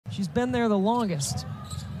She's been there the longest.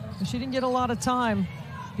 And she didn't get a lot of time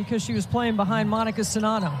because she was playing behind Monica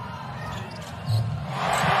Sonano.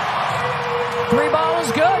 Three ball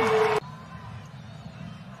is good.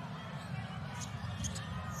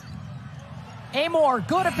 Amoore,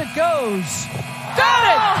 good if it goes. Got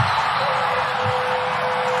it!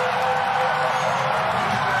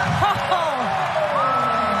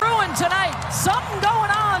 Ruin tonight. Something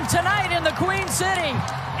going on tonight in the Queen City.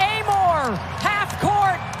 Amoore, half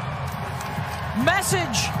court.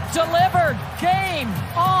 Message delivered. Game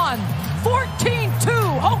on.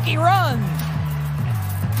 14-2. Hokie run.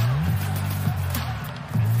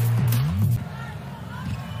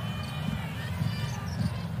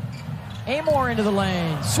 Amoore into the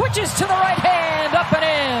lane. Switches to the right hand. Up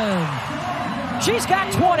and in. She's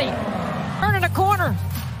got 20. Turning a corner.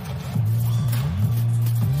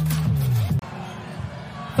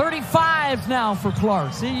 35 now for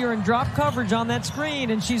Clark. See, you're in drop coverage on that screen,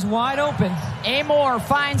 and she's wide open. Amoore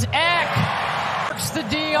finds Eck. Works the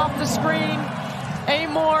D off the screen.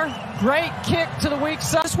 Amoore, great kick to the weak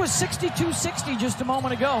side. This was 62-60 just a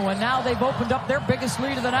moment ago, and now they've opened up their biggest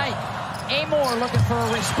lead of the night. Amoore looking for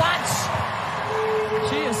a response.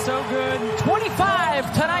 She is so good.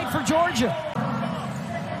 25 tonight for Georgia.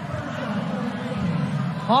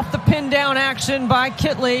 Off the pin down action by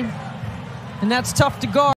Kitley. And that's tough to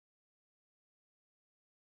guard.